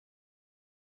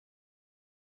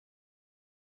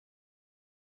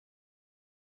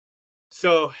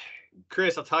So,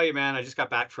 Chris, I'll tell you, man, I just got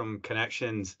back from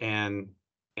connections, and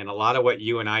a lot of what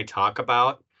you and I talk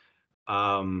about,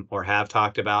 or have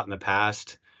talked about in the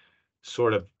past,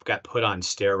 sort of got put on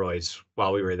steroids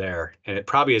while we were there, and it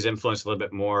probably has influenced a little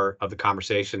bit more of the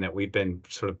conversation that we've been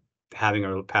sort of having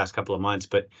over the past couple of months.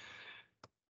 But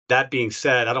that being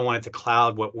said, I don't want it to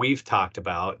cloud what we've talked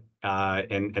about,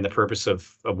 and the purpose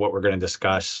of what we're going to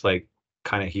discuss, like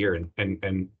kind of here,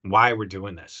 and why we're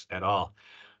doing this at all.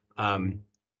 Um,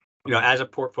 as a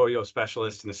portfolio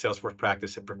specialist in the Salesforce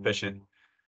practice at Perficient,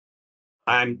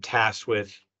 I'm tasked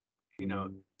with,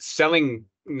 selling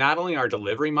not only our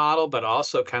delivery model, but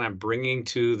also kind of bringing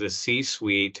to the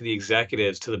C-suite, to the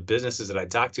executives, to the businesses that I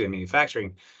talk to in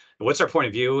manufacturing, what's our point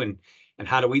of view, and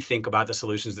how do we think about the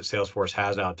solutions that Salesforce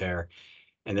has out there.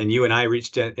 And then you and I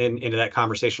reached into that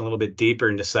conversation a little bit deeper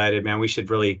and decided, man, we should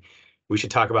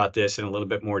talk about this in a little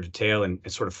bit more detail, and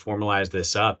sort of formalize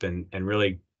this up, and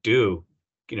really do,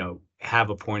 have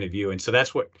a point of view. And so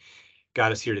that's what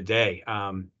got us here today.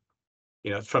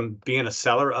 From being a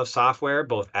seller of software,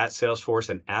 both at Salesforce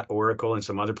and at Oracle and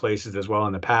some other places as well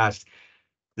in the past,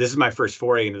 this is my first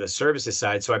foray into the services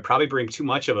side. So I probably bring too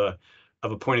much of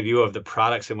a point of view of the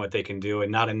products and what they can do,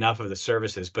 and not enough of the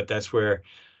services. But that's where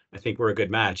I think we're a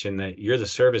good match, in that you're the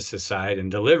services side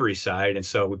and delivery side. And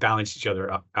so we balance each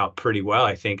other out pretty well,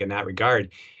 I think, in that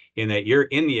regard, in that you're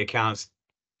in the accounts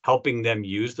helping them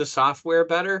use the software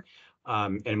better,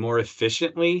 and more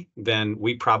efficiently than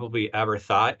we probably ever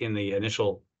thought in the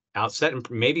initial outset, and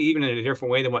maybe even in a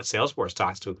different way than what Salesforce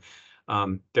talks to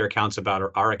their accounts about,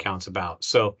 or our accounts about.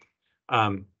 So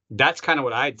that's kind of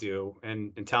what I do.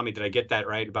 And tell me, did I get that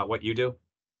right about what you do?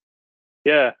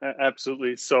 Yeah,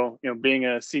 absolutely. So, being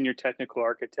a senior technical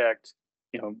architect,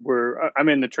 I'm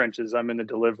in the trenches. I'm in the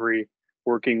delivery,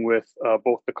 working with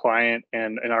both the client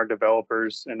and our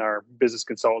developers and our business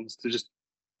consultants to just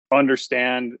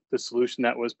understand the solution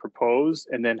that was proposed,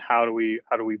 and then how do we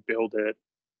build it.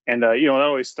 And that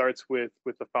always starts with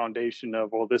the foundation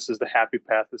of, well, this is the happy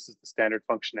path, this is the standard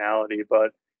functionality.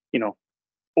 But you know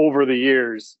over the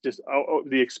years, just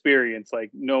the experience, like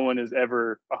no one is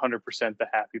ever 100% the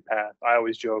happy path. I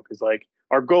always joke is like,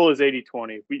 our goal is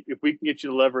 80/20. If we can get you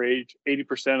to leverage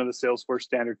 80% of the Salesforce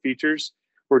standard features,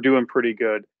 we're doing pretty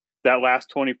good. That last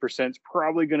 20% is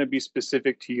probably going to be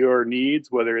specific to your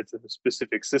needs, whether it's a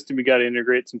specific system you got to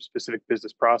integrate, some specific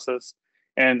business process.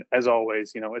 And as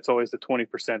always, it's always the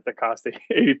 20% that costs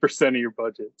 80% of your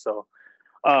budget. So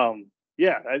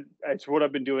yeah, it's what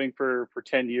I've been doing for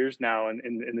 10 years now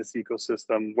in this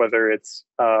ecosystem, whether it's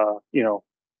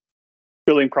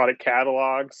building product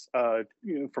catalogs,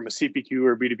 from a CPQ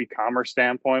or B2B commerce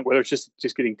standpoint, whether it's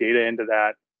just getting data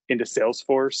into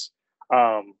Salesforce.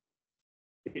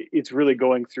 It's really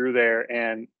going through there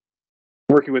and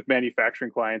working with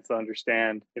manufacturing clients to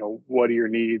understand, what are your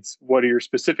needs, what are your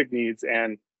specific needs,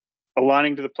 and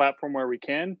aligning to the platform where we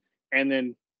can, and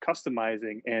then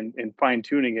customizing and fine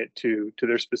tuning it to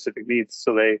their specific needs,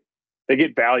 so they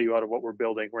get value out of what we're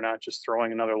building. We're not just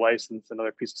throwing another license,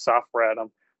 another piece of software at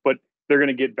them, but they're going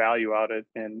to get value out of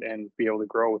it and be able to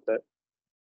grow with it.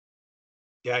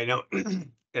 Yeah,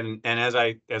 and as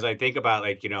I think about,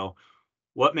 like,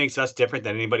 what makes us different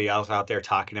than anybody else out there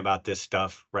talking about this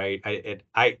stuff, right?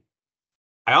 I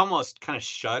almost kind of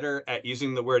shudder at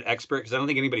using the word expert, because I don't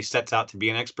think anybody sets out to be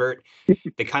an expert.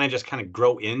 They kind of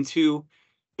grow into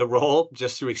the role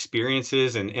just through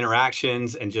experiences and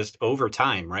interactions and just over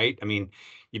time, right? I mean,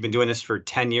 you've been doing this for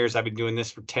 10 years. I've been doing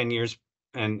this for 10 years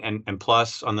and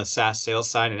plus on the SaaS sales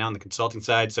side and now on the consulting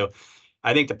side. So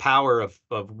I think the power of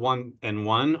one and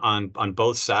one on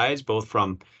both sides, both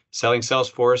from selling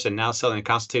Salesforce and now selling the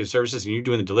consultative services, and you're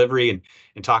doing the delivery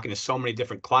and talking to so many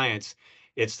different clients,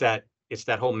 it's that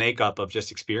whole makeup of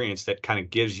just experience that kind of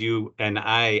gives you and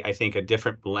I think a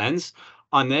different lens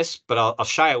on this. But I'll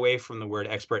shy away from the word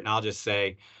expert, and I'll just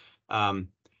say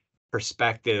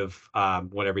perspective,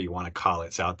 whatever you want to call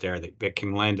it's out there, that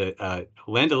can lend a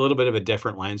little bit of a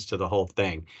different lens to the whole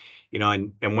thing.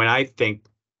 And when I think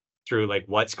through, like,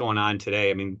 what's going on today,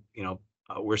 I mean,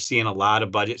 we're seeing a lot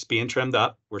of budgets being trimmed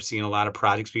up. We're seeing a lot of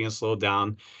projects being slowed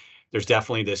down. There's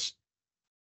definitely this,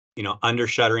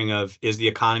 undershuttering of, is the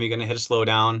economy going to hit a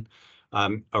slowdown?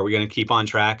 Are we going to keep on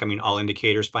track? I mean, all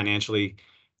indicators financially,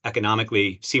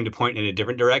 economically seem to point in a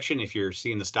different direction if you're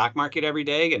seeing the stock market every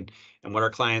day, and what our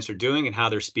clients are doing and how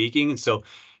they're speaking. And so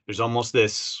there's almost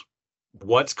this,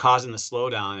 what's causing the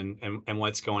slowdown, and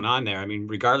what's going on there. I mean,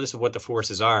 regardless of what the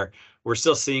forces are, we're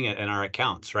still seeing it in our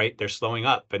accounts, right? They're slowing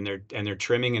up, and they're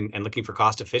trimming and looking for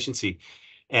cost efficiency.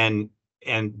 And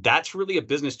that's really a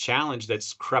business challenge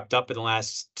that's crept up in the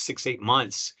last 6-8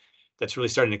 months, that's really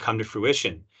starting to come to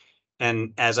fruition.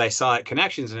 And as I saw at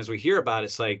Connections and as we hear about,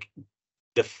 it's like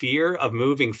the fear of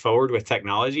moving forward with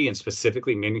technology and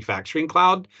specifically manufacturing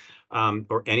cloud,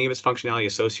 or any of its functionality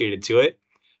associated to it.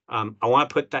 I want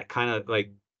to put that kind of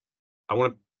like, I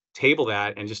want to table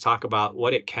that and just talk about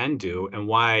what it can do and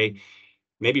why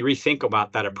maybe rethink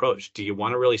about that approach. Do you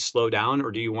want to really slow down,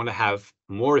 or do you want to have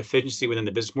more efficiency within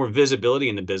the business, more visibility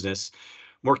in the business,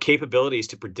 more capabilities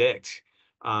to predict,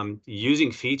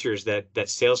 using features that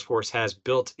Salesforce has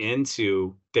built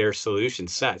into their solution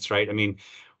sets, right? I mean,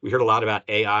 we heard a lot about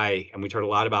AI, and we heard a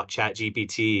lot about Chat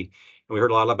GPT, and we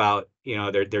heard a lot about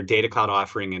their data cloud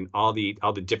offering and all the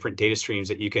different data streams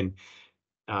that you can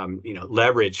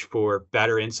leverage for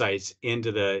better insights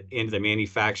into the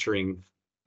manufacturing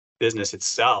business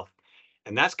itself.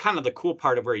 And that's kind of the cool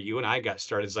part of where you and I got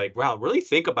started. Is like, wow, really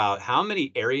think about how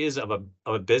many areas of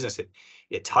a business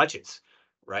it touches,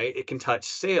 right? It can touch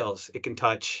sales, it can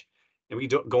touch, and we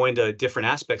don't go into different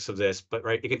aspects of this, but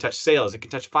right, it can touch sales, it can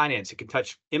touch finance, it can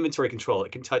touch inventory control,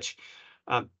 it can touch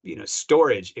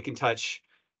storage, it can touch,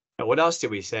 what else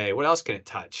did we say? What else can it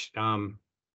touch?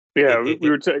 Yeah, we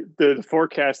were the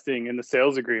forecasting and the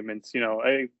sales agreements.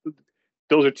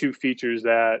 Those are two features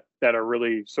that are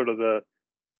really sort of the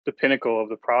pinnacle of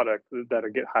the product that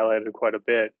get highlighted quite a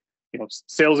bit.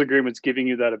 Sales agreements giving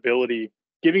you that ability,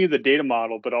 giving you the data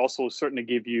model, but also starting to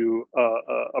give you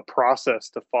a process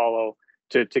to follow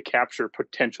to capture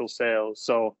potential sales.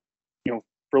 So,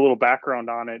 for a little background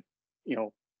on it,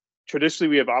 traditionally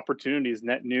we have opportunities,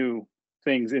 net new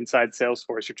things inside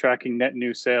Salesforce. You're tracking net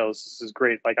new sales. This is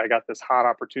great. Like, I got this hot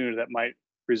opportunity that might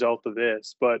result of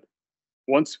this, but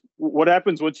what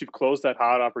happens once you've closed that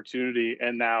hot opportunity,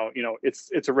 and now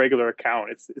it's a regular account,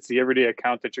 it's the everyday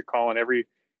account that you're calling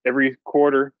every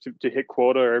quarter to hit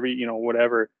quota, or every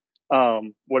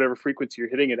whatever frequency you're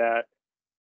hitting it at.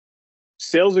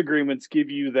 Sales agreements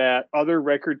give you that other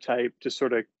record type to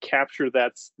sort of capture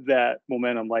that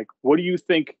momentum. Like, what do you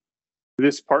think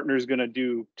this partner is going to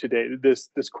do today, this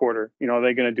quarter? Are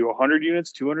they going to do 100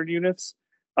 units, 200 units?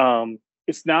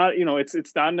 It's not,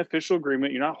 it's not an official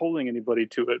agreement. You're not holding anybody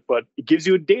to it, but it gives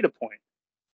you a data point.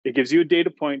 It gives you a data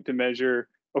point to measure,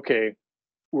 okay,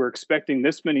 we're expecting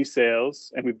this many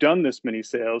sales and we've done this many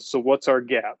sales. So what's our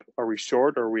gap? Are we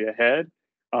short? Are we ahead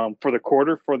for the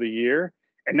quarter, for the year?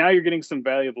 And now you're getting some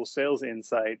valuable sales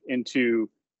insight into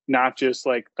not just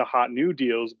like the hot new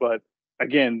deals, but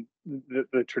again,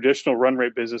 the traditional run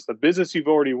rate business, the business you've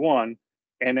already won,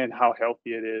 and then how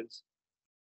healthy it is.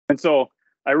 And so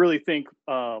I really think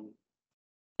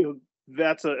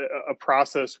that's a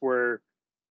process where,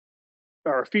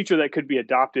 or a feature that could be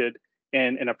adopted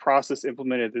and a process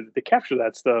implemented to capture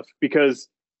that stuff, because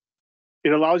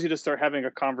it allows you to start having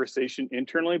a conversation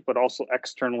internally, but also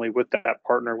externally with that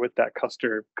partner, with that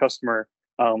customer.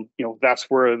 That's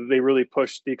where they really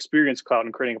push the Experience Cloud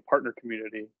and creating a partner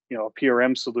community, a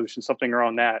PRM solution, something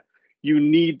around that. You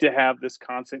need to have this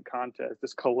constant contact,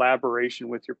 this collaboration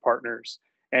with your partners,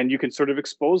 and you can sort of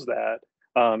expose that.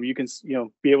 You can,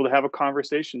 be able to have a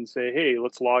conversation, say, hey,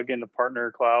 let's log into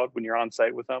Partner Cloud when you're on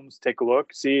site with them. Let's take a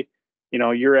look, see,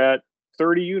 you're at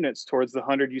 30 units towards the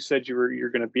 100 you said you're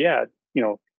going to be at.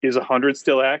 Is 100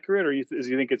 still accurate, or do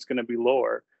you think it's going to be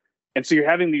lower? And so you're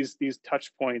having these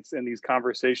touch points and these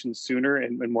conversations sooner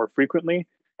and more frequently,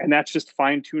 and that's just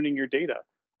fine tuning your data.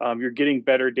 You're getting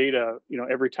better data,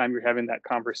 every time you're having that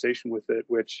conversation with it.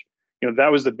 Which,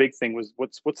 that was the big thing, was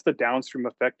what's the downstream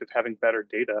effect of having better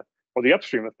data, or the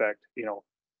upstream effect?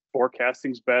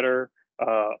 Forecasting's better,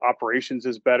 operations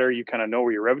is better. You kind of know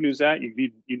where your revenue's at. If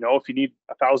you need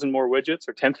 1,000 more widgets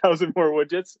or 10,000 more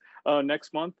widgets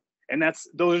next month. And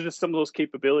those are just some of those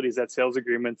capabilities that sales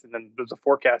agreements, and then there's the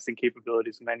forecasting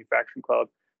capabilities in Manufacturing Cloud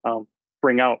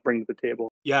bring to the table.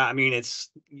 Yeah, I mean, it's,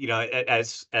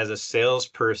 as a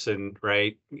salesperson,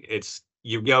 right? It's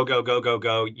you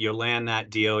go, you land that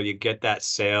deal, you get that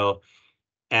sale,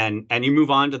 and you move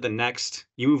on to the next.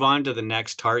 You move on to the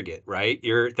next target, right?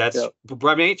 That's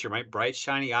by nature, right? Bright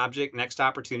shiny object, next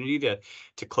opportunity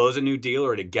to close a new deal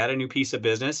or to get a new piece of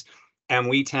business. And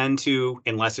we tend to,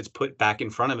 unless it's put back in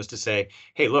front of us, to say,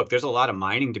 hey, look, there's a lot of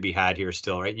mining to be had here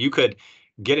still, right? You could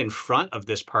get in front of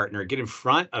this partner, get in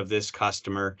front of this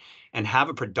customer, and have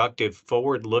a productive,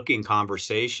 forward-looking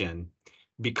conversation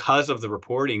because of the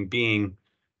reporting being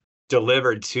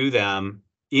delivered to them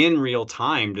in real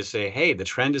time to say, hey, the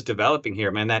trend is developing here,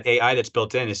 man. That AI that's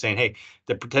built in is saying, hey,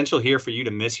 the potential here for you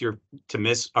to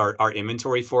miss our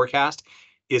inventory forecast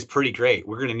is pretty great.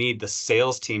 We're going to need the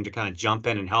sales team to kind of jump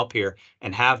in and help here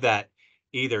and have that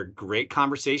either great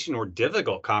conversation or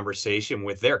difficult conversation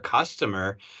with their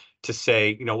customer to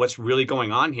say, what's really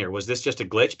going on here? Was this just a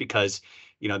glitch because,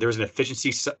 there was an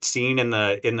efficiency seen in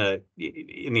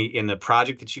the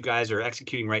project that you guys are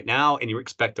executing right now, and you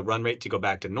expect the run rate to go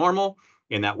back to normal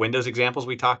in that Windows examples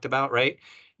we talked about, right?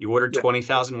 You ordered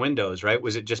 20,000 Windows, right?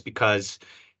 Was it just because,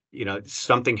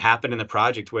 something happened in the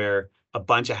project where a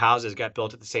bunch of houses got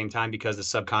built at the same time because the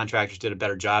subcontractors did a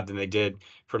better job than they did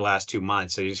for the last 2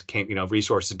 months? So you just came,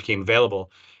 resources became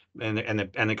available, and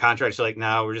the contractors are like,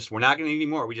 no, we're not going to need any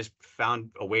more. We just found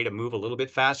a way to move a little bit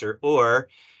faster. Or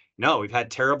no, we've had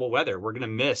terrible weather. We're going to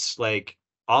miss like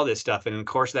all this stuff. And in the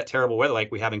course of that terrible weather, like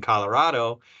we have in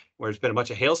Colorado, where there's been a bunch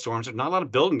of hailstorms, there's not a lot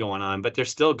of building going on, but they're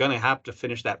still going to have to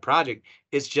finish that project.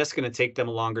 It's just going to take them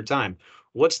a longer time.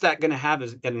 What's that going to have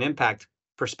as an impact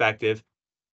perspective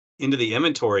into the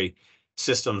inventory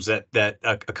systems that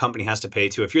a company has to pay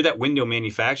to? If you're that window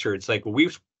manufacturer, it's like, well,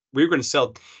 we're going to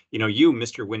sell, you,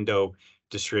 Mr. Window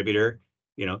Distributor,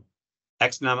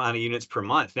 X amount of units per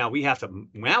month. Now we have to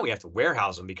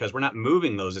warehouse them because we're not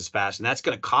moving those as fast, and that's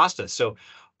going to cost us. So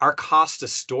our cost to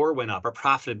store went up, our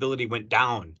profitability went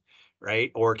down,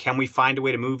 right? Or can we find a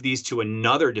way to move these to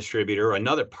another distributor or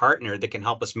another partner that can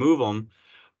help us move them?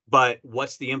 But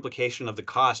what's the implication of the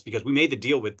cost? Because we made the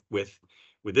deal with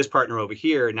this partner over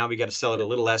here, and now we got to sell it a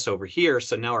little less over here.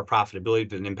 So now our profitability has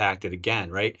been impacted again,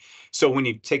 right? So when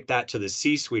you take that to the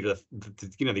C-suite, or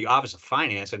the Office of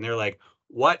Finance, and they're like,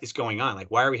 what is going on? Like,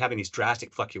 why are we having these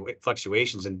drastic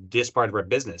fluctuations in this part of our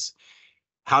business?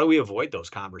 How do we avoid those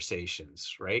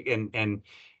conversations, right? And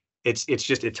it's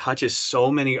just, it touches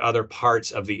so many other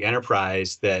parts of the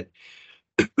enterprise that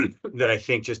I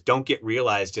think just don't get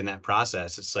realized in that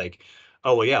process. It's like,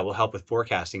 oh, well, yeah, we'll help with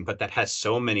forecasting, but that has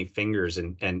so many fingers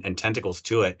and tentacles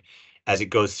to it as it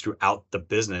goes throughout the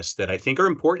business that I think are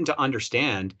important to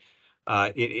understand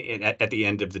at the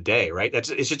end of the day, right? It's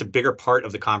just a bigger part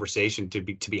of the conversation to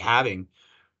be having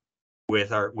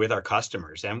with our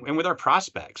customers and with our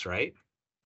prospects, right?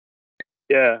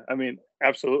 Yeah, I mean,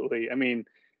 absolutely. I mean,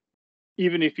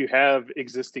 even if you have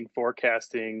existing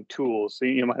forecasting tools, so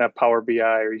you might have Power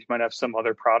BI, or you might have some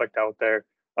other product out there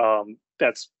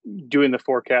that's doing the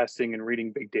forecasting and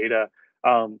reading big data.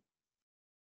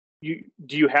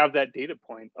 Do you have that data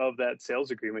point of that sales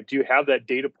agreement? Do you have that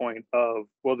data point of,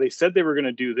 well, they said they were going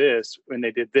to do this when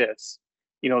they did this?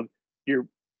 You're,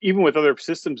 even with other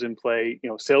systems in play,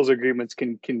 sales agreements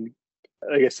can,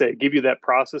 like I said, give you that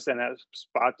process and that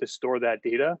spot to store that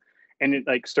data, and it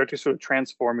like start to sort of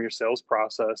transform your sales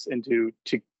process into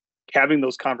having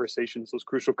those conversations, those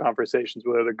crucial conversations,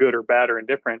 whether they're good or bad or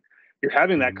indifferent. You're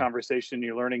having that conversation,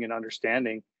 you're learning and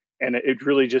understanding. And it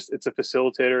really just, it's a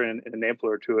facilitator and an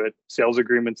enabler to it, sales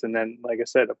agreements, and then, like I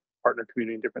said, a partner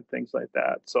community and different things like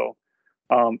that. So,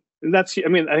 and that's, I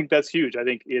mean, I think that's huge. I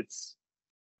think it's,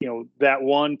 that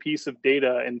one piece of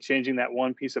data and changing that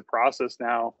one piece of process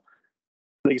now,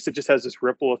 like I said, just has this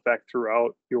ripple effect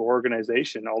throughout your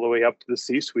organization, all the way up to the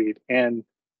C-suite. And,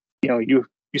 you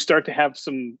start to have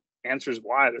some answers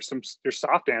why. There's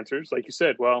soft answers, like you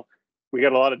said. Well, we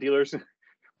got a lot of dealers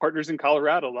partners in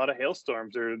Colorado, a lot of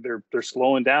hailstorms. They're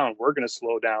slowing down. We're going to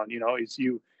slow down. It's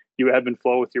you ebb and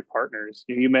flow with your partners.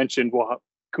 You mentioned, well,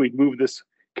 can we move this?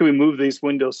 Can we move these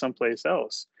windows someplace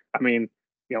else? I mean,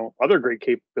 other great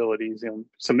capabilities.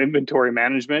 Some inventory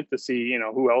management to see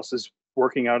who else is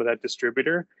working out of that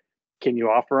distributor. Can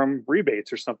you offer them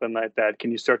rebates or something like that?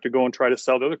 Can you start to go and try to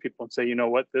sell to other people and say, you know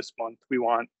what, this month we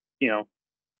want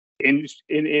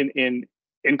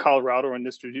in Colorado or in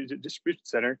this distribution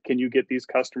center, can you get these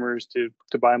customers to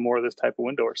buy more of this type of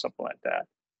window or something like that?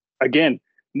 Again,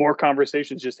 more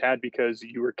conversations just had because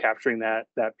you were capturing that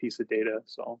piece of data.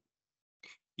 So,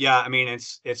 yeah, I mean,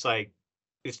 it's like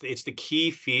it's the key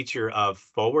feature of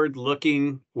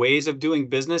forward-looking ways of doing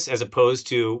business, as opposed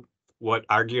to what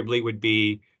arguably would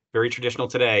be very traditional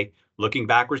today, looking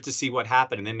backwards to see what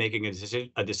happened and then making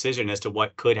a decision as to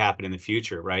what could happen in the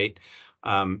future, right?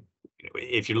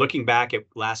 If you're looking back at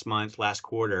last month, last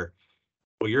quarter,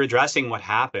 well, you're addressing what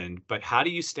happened, but how do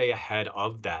you stay ahead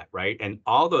of that, right? And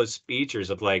all those features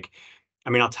of like,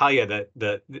 I mean, I'll tell you that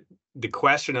the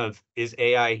question of, is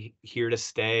AI here to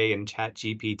stay, and Chat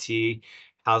GPT,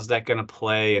 how's that going to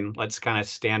play? And let's kind of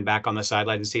stand back on the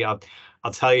sideline and see. I'll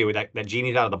tell you that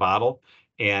genie's out of the bottle,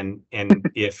 and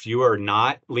if you are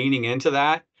not leaning into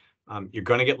that, you're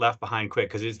going to get left behind quick,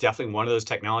 because it's definitely one of those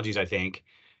technologies, I think,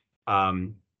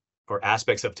 or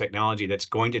aspects of technology that's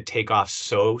going to take off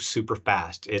so super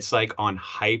fast. It's like on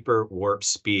hyper warp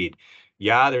speed.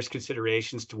 Yeah, there's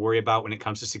considerations to worry about when it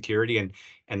comes to security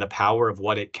and the power of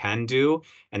what it can do,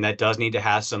 and that does need to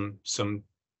have some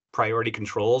priority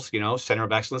controls, center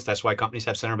of excellence. That's why companies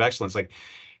have center of excellence. Like,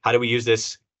 how do we use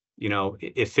this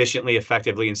efficiently,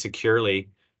 effectively, and securely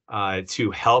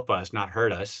to help us, not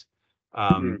hurt us.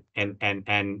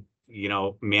 And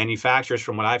manufacturers,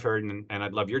 from what I've heard, and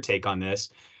I'd love your take on this,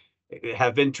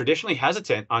 have been traditionally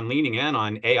hesitant on leaning in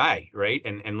on AI, right?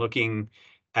 And looking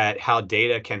at how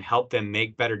data can help them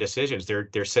make better decisions.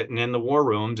 They're sitting in the war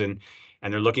rooms and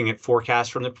they're looking at forecasts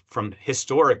from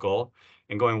historical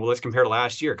and going, well, let's compare to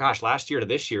last year. Gosh, last year to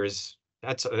this year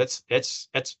that's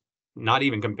not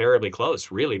even comparably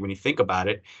close, really, when you think about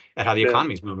it, at how the Yeah.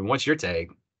 economy's moving. What's your take?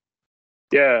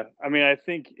 Yeah, I mean, I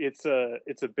think it's a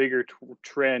bigger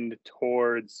trend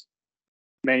towards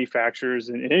manufacturers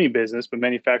in any business, but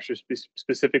manufacturers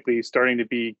specifically starting to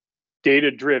be data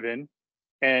driven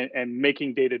and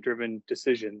making data driven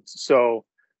decisions. So,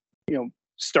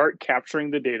 start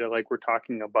capturing the data like we're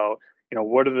talking about.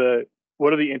 What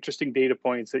are the interesting data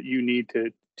points that you need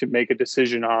to make a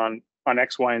decision on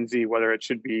X, Y, and Z, whether it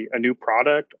should be a new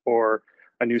product or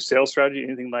a new sales strategy,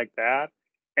 anything like that.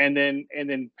 And then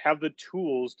have the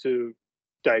tools to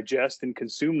digest and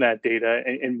consume that data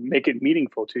and make it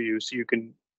meaningful to you so you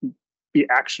can be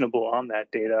actionable on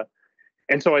that data.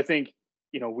 And so I think,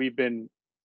 we've been,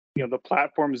 the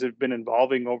platforms have been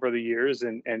evolving over the years,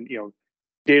 and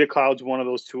Data Cloud's one of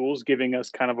those tools, giving us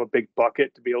kind of a big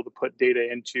bucket to be able to put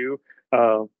data into.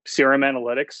 CRM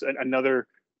Analytics, another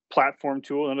platform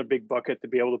tool, another big bucket to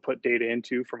be able to put data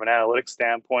into from an analytics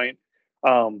standpoint.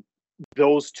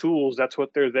 Those tools, that's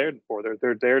what they're there for.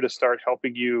 They're there to start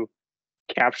helping you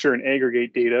capture and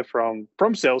aggregate data from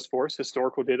Salesforce,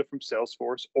 historical data from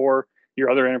Salesforce, or your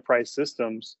other enterprise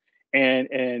systems,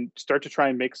 and start to try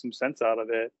and make some sense out of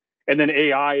it. And then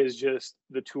AI is just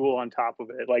the tool on top of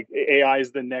it. Like, AI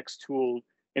is the next tool.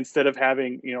 Instead of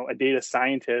having a data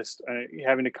scientist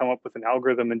having to come up with an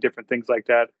algorithm and different things like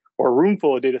that, or a room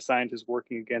full of data scientists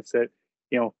working against it,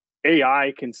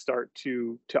 AI can start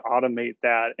to automate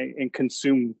that and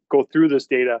go through this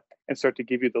data and start to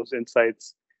give you those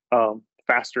insights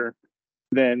faster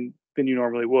than you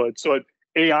normally would. So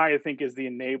AI, I think, is the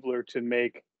enabler to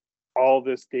make all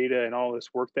this data and all this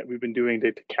work that we've been doing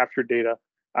to capture data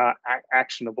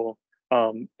actionable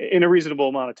in a reasonable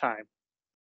amount of time.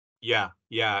 Yeah.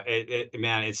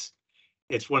 Man,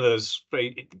 it's one of those,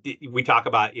 we talk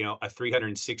about, a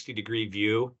 360-degree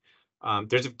view.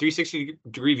 There's a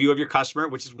 360-degree view of your customer,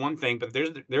 which is one thing, but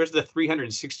there's the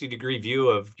 360-degree view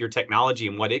of your technology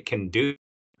and what it can do.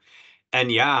 And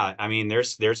yeah, I mean,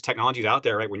 there's technologies out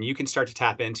there, right, when you can start to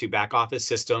tap into back office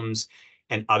systems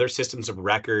and other systems of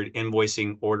record,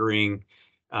 invoicing, ordering,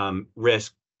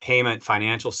 risk, payment,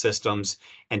 financial systems,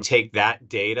 and take that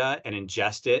data and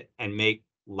ingest it and make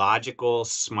logical,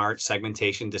 smart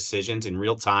segmentation decisions in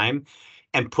real time,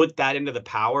 and put that into the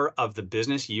power of the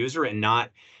business user and not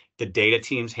the data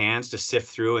team's hands to sift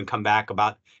through and come back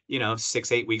about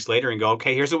 6-8 weeks later and go,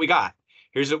 okay, here's what we got,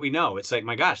 here's what we know. It's like,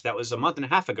 my gosh, that was a month and a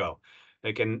half ago.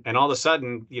 Like, and all of a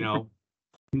sudden,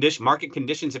 market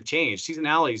conditions have changed,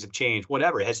 seasonalities have changed,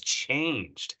 whatever, it has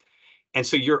changed. And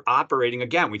so you're operating,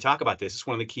 again, we talk about this, it's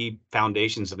one of the key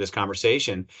foundations of this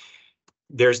conversation.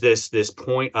 There's this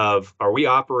point of, are we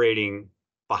operating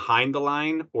behind the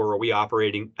line, or are we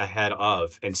operating ahead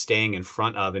of and staying in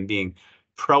front of and being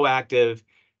proactive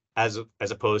as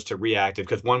opposed to reactive?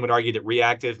 Because one would argue that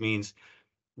reactive means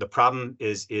the problem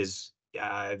is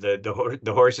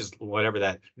the horse is, whatever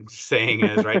that saying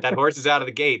is, right? That horse is out of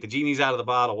the gate, the genie's out of the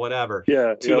bottle, whatever.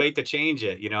 Yeah. Too late to change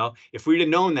it. If we'd have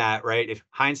known that, right? If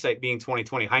hindsight being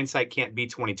 2020, hindsight can't be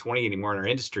 2020 anymore in our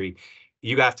industry.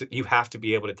 You have to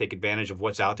be able to take advantage of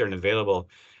what's out there and available,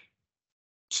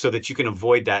 so that you can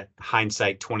avoid that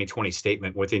hindsight 2020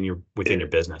 statement within your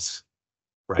business,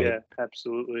 right? Yeah,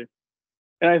 absolutely.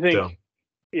 And I think, So,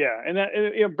 yeah, and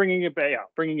that, bringing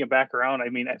it back around. I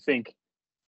mean, I think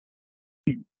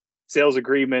sales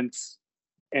agreements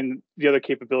and the other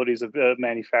capabilities of the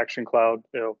manufacturing cloud,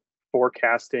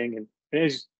 forecasting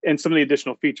and some of the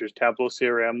additional features, Tableau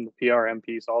CRM, the PRM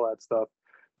piece, all that stuff.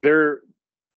 They're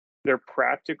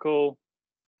practical,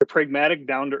 they're pragmatic,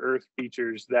 down to earth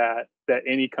features that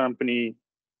any company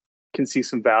can see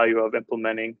some value of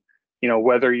implementing.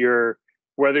 Whether you're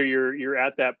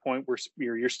at that point where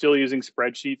you're still using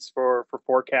spreadsheets for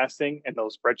forecasting, and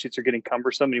those spreadsheets are getting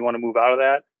cumbersome and you want to move out of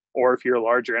that, or if you're a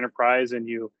larger enterprise and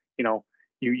you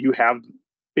have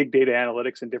big data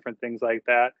analytics and different things like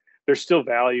that, there's still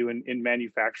value in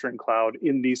manufacturing cloud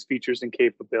in these features and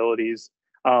capabilities.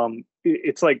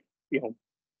 It's like,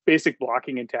 basic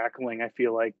blocking and tackling, I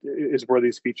feel like, is where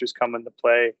these features come into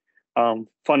play.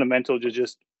 Fundamental to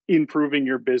just improving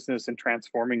your business and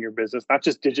transforming your business, not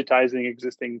just digitizing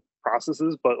existing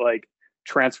processes, but like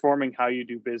transforming how you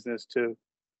do business to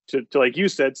like you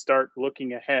said, start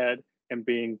looking ahead and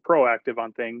being proactive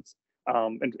on things,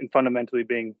 and fundamentally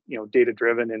being, data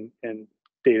driven and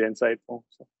data insightful.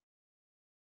 So.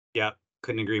 Yeah,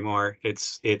 couldn't agree more.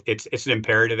 It's an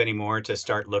imperative anymore to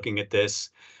start looking at this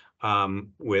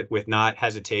with not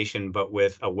hesitation, but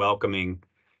with a welcoming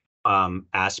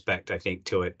aspect, I think,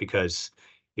 to it, because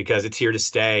it's here to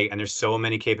stay, and there's so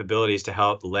many capabilities to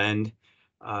help lend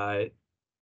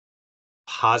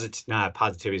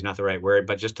positivity is not the right word,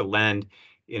 but just to lend,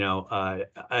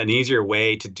 an easier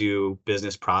way to do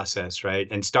business process, right?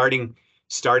 And starting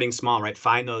small, right?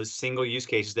 Find those single use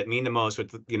cases that mean the most,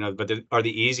 but that are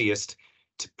the easiest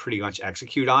to pretty much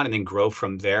execute on, and then grow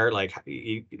from there. Like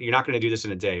you're not going to do this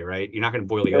in a day, right? You're not going to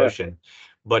boil the ocean,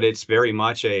 but it's very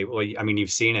much I mean,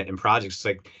 you've seen it in projects. It's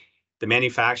like the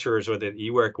manufacturers or that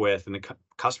you work with and the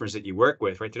customers that you work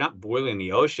with, right? They're not boiling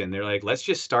the ocean. They're like, let's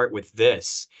just start with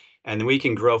this, and then we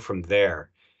can grow from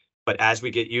there. But as we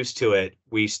get used to it,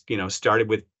 we started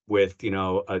with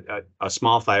a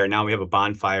small fire. Now we have a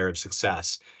bonfire of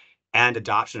success and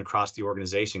adoption across the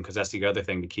organization, because that's the other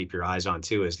thing to keep your eyes on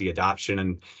too, is the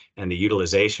adoption and the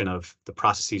utilization of the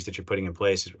processes that you're putting in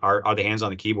place. Are the hands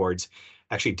on the keyboards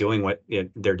actually doing what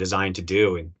they're designed to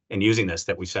do, and using this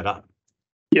that we set up?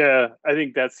 Yeah, I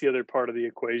think that's the other part of the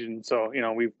equation. So,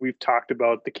 we've talked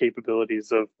about the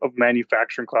capabilities of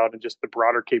Manufacturing Cloud and just the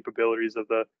broader capabilities of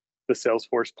the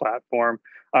Salesforce platform.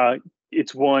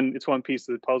 It's one piece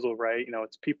of the puzzle, right?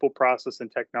 It's people, process, and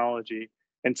technology.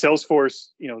 And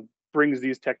Salesforce, brings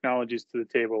these technologies to the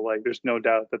table. Like, there's no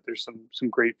doubt that there's some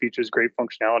great features, great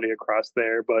functionality across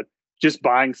there. But just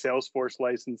buying Salesforce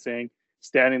licensing,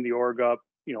 standing the org up,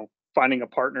 finding a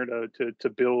partner to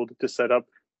build, to set up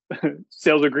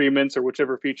sales agreements or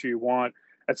whichever feature you want,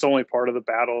 that's only part of the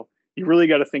battle. You really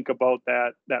got to think about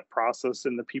that process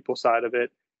and the people side of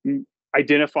it,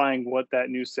 identifying what that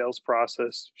new sales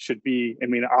process should be. I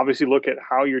mean, obviously look at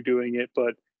how you're doing it,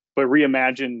 but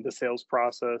reimagine the sales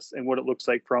process and what it looks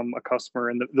like from a customer,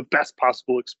 and the best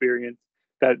possible experience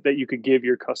that you could give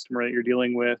your customer that you're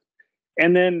dealing with.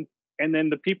 And then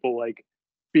the people, like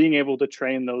being able to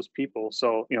train those people.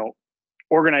 So,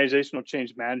 organizational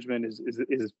change management is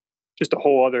just a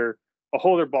whole other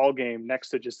ball game next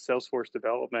to just Salesforce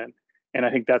development. And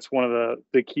I think that's one of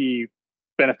the key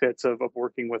benefits of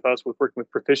working with us, working with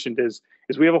Perficient, is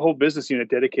we have a whole business unit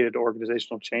dedicated to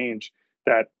organizational change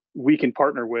that we can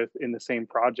partner with in the same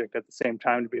project at the same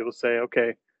time, to be able to say,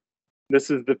 okay, this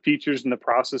is the features and the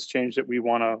process change that we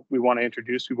want to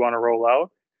introduce, we want to roll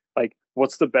out. Like,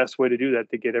 what's the best way to do that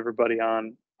to get everybody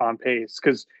on pace?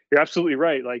 Because you're absolutely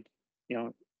right. Like,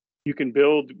 we can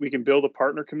build a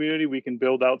partner community, we can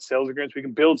build out sales agreements, we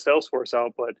can build Salesforce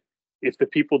out, but if the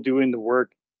people doing the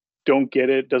work don't get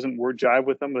it, doesn't jive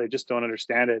with them, they just don't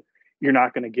understand it, you're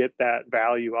not going to get that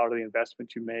value out of the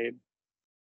investment you made.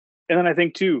 And then I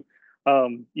think too,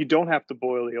 you don't have to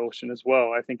boil the ocean as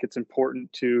well. I think it's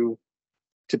important to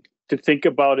think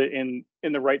about it in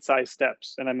the right size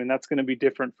steps. And I mean, that's going to be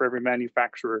different for every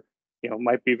manufacturer.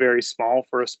 Might be very small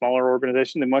for a smaller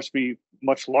organization. They must be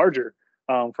much larger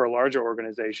for a larger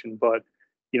organization. But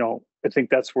I think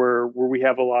that's where we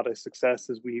have a lot of success,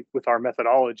 is with our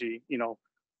methodology.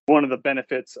 One of the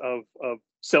benefits of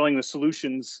selling the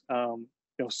solutions,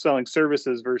 selling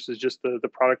services versus just the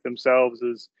product themselves,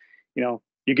 is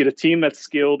you get a team that's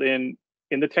skilled in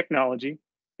the technology,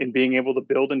 in being able to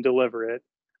build and deliver it,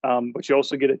 but you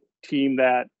also get a team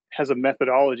that has a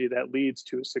methodology that leads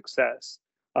to a success,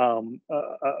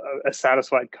 a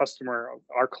satisfied customer,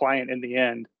 our client in the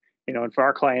end. And if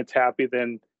our client's happy,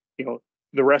 then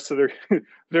the rest of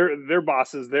their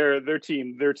bosses, their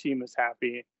team is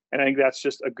happy. And I think that's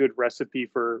just a good recipe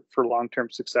for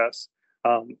long-term success.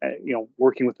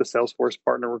 Working with the Salesforce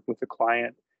partner, working with the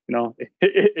client,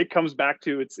 it comes back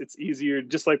to it's easier,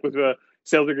 just like with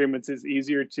sales agreements, it's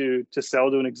easier to sell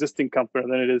to an existing company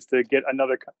than it is to get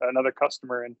another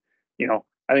customer. And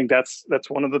I think that's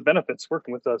one of the benefits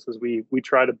working with us, is we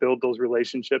try to build those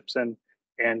relationships and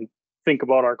think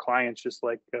about our clients just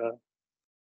like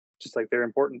they're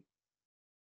important.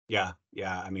 Yeah.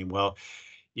 I mean, well,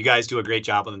 you guys do a great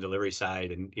job on the delivery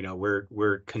side, and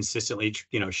we're consistently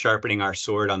sharpening our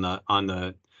sword on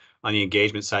the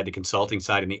engagement side, the consulting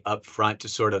side, and the upfront, to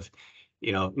sort of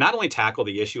not only tackle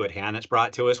the issue at hand that's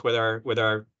brought to us with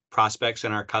our prospects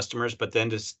and our customers, but then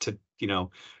just to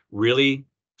really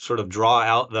sort of draw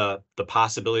out the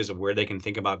possibilities of where they can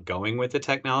think about going with the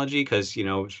technology. Because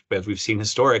as we've seen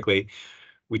historically,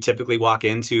 we typically walk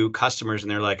into customers and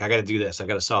they're like, I got to do this, I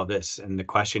got to solve this. And the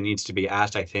question needs to be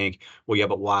asked, I think, well, yeah,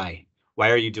 but why? Why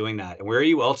are you doing that? And where are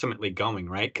you ultimately going,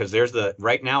 right? Because there's the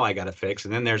right now I got to fix.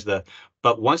 And then there's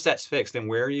but once that's fixed, then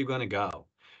where are you going to go?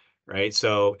 right?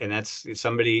 So, and that's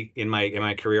somebody in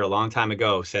my career a long time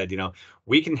ago said,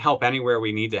 we can help anywhere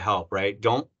we need to help, right?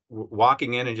 Don't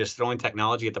walking in and just throwing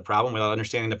technology at the problem without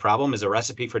understanding the problem is a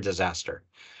recipe for disaster,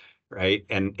 right?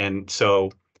 And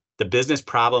so the business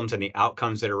problems and the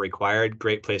outcomes that are required,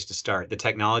 great place to start. The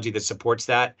technology that supports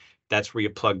that, that's where you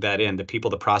plug that in. The people,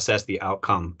 the process, the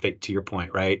outcome, to your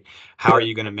point, right? How are Yeah.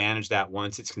 you going to manage that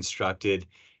once it's constructed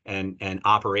and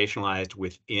operationalized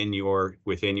within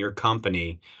your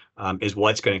company, is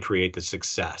what's going to create the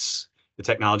success. The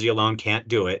technology alone can't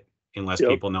do it unless Yep.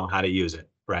 people know how to use it,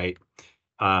 right?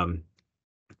 Um,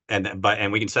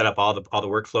 and we can set up all the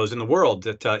workflows in the world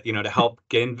to help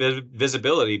gain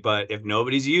visibility. But if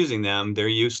nobody's using them, they're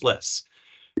useless,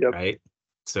 Yep. right?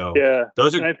 So Yeah.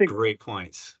 those And are I think, great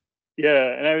points.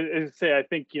 yeah. And I would say, I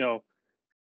think,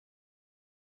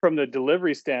 from the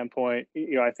delivery standpoint,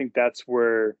 I think that's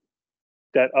where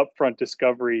that upfront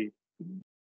discovery,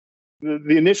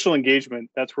 the initial engagement,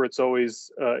 that's where it's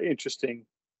always interesting.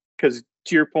 Because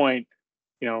to your point,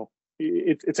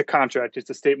 it's a contract, it's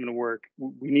a statement of work.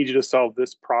 We need you to solve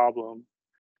this problem.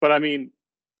 But I mean,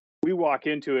 we walk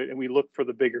into it and we look for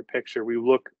the bigger picture. We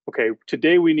look, okay,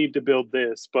 today we need to build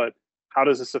this, but how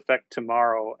does this affect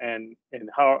tomorrow? And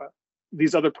how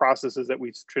these other processes that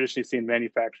we traditionally see in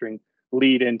manufacturing,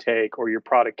 lead intake or your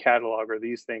product catalog or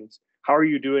these things, how are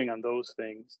you doing on those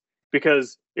things?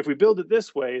 Because if we build it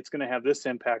this way, it's going to have this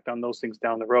impact on those things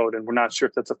down the road. And we're not sure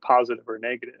if that's a positive or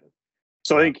negative.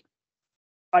 So I Yeah, think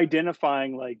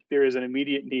identifying like there is an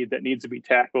immediate need that needs to be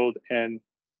tackled and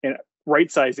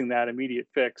right sizing that immediate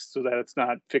fix so that it's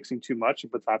not fixing too much,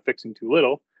 but it's not fixing too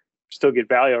little, still get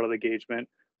value out of the engagement.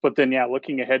 But then, yeah,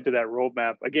 looking ahead to that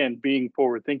roadmap, again, being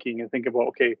forward thinking and think about,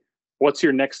 okay, what's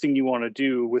your next thing you want to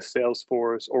do with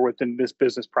Salesforce or within this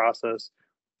business process?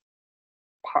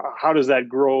 How does that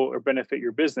grow or benefit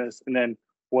your business? And then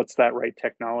what's that right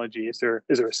technology? Is there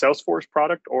a Salesforce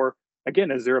product, or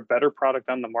again, is there a better product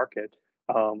on the market?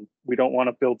 We don't want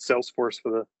to build Salesforce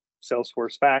for the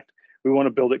Salesforce fact. We want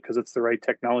to build it because it's the right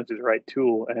technology, the right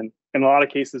tool, and in a lot of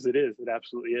cases, it is. It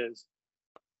absolutely is.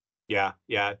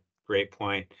 yeah, great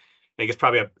point. I think it's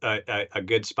probably a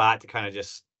good spot to kind of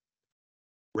just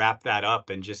wrap that up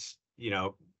and just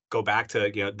go back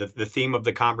to the theme of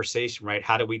the conversation, right?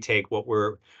 How do we take what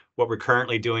we're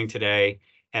currently doing today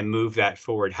and move that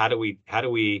forward? How do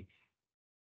we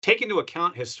take into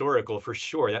account historical, for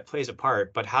sure, that plays a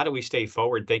part, but how do we stay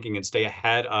forward thinking and stay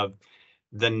ahead of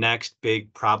the next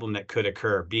big problem that could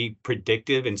occur? Be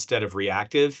predictive instead of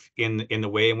reactive in the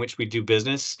way in which we do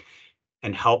business,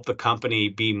 and help the company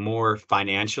be more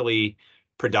financially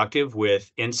productive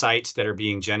with insights that are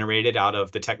being generated out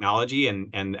of the technology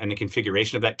and the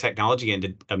configuration of that technology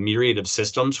into a myriad of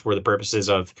systems for the purposes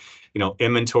of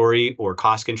inventory or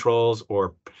cost controls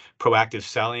or proactive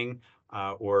selling,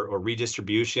 or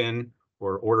redistribution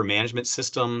or order management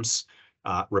systems,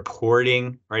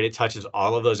 reporting, right? It touches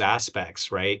all of those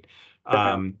aspects, right?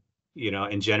 Yeah,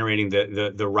 And generating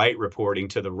the right reporting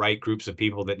to the right groups of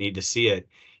people that need to see it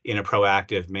in a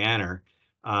proactive manner.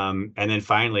 And then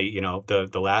finally,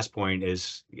 the last point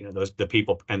is, the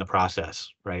people and the process,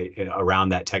 right, around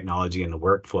that technology and the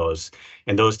workflows.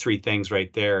 And those three things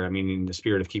right there, I mean, in the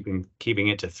spirit of keeping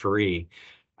it to three,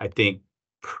 I think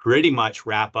pretty much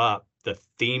wrap up the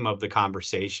theme of the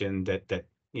conversation that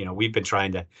we've been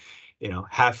trying to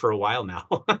have for a while now.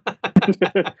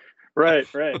 right,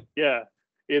 right, yeah.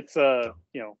 It's So,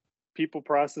 people,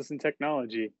 process, and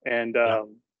technology, and yeah,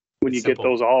 when it's you get simple.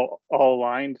 those all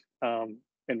aligned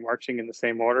and marching in the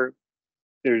same order,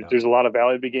 Yeah. there's a lot of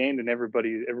value to be gained, and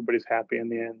everybody's happy in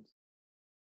the end.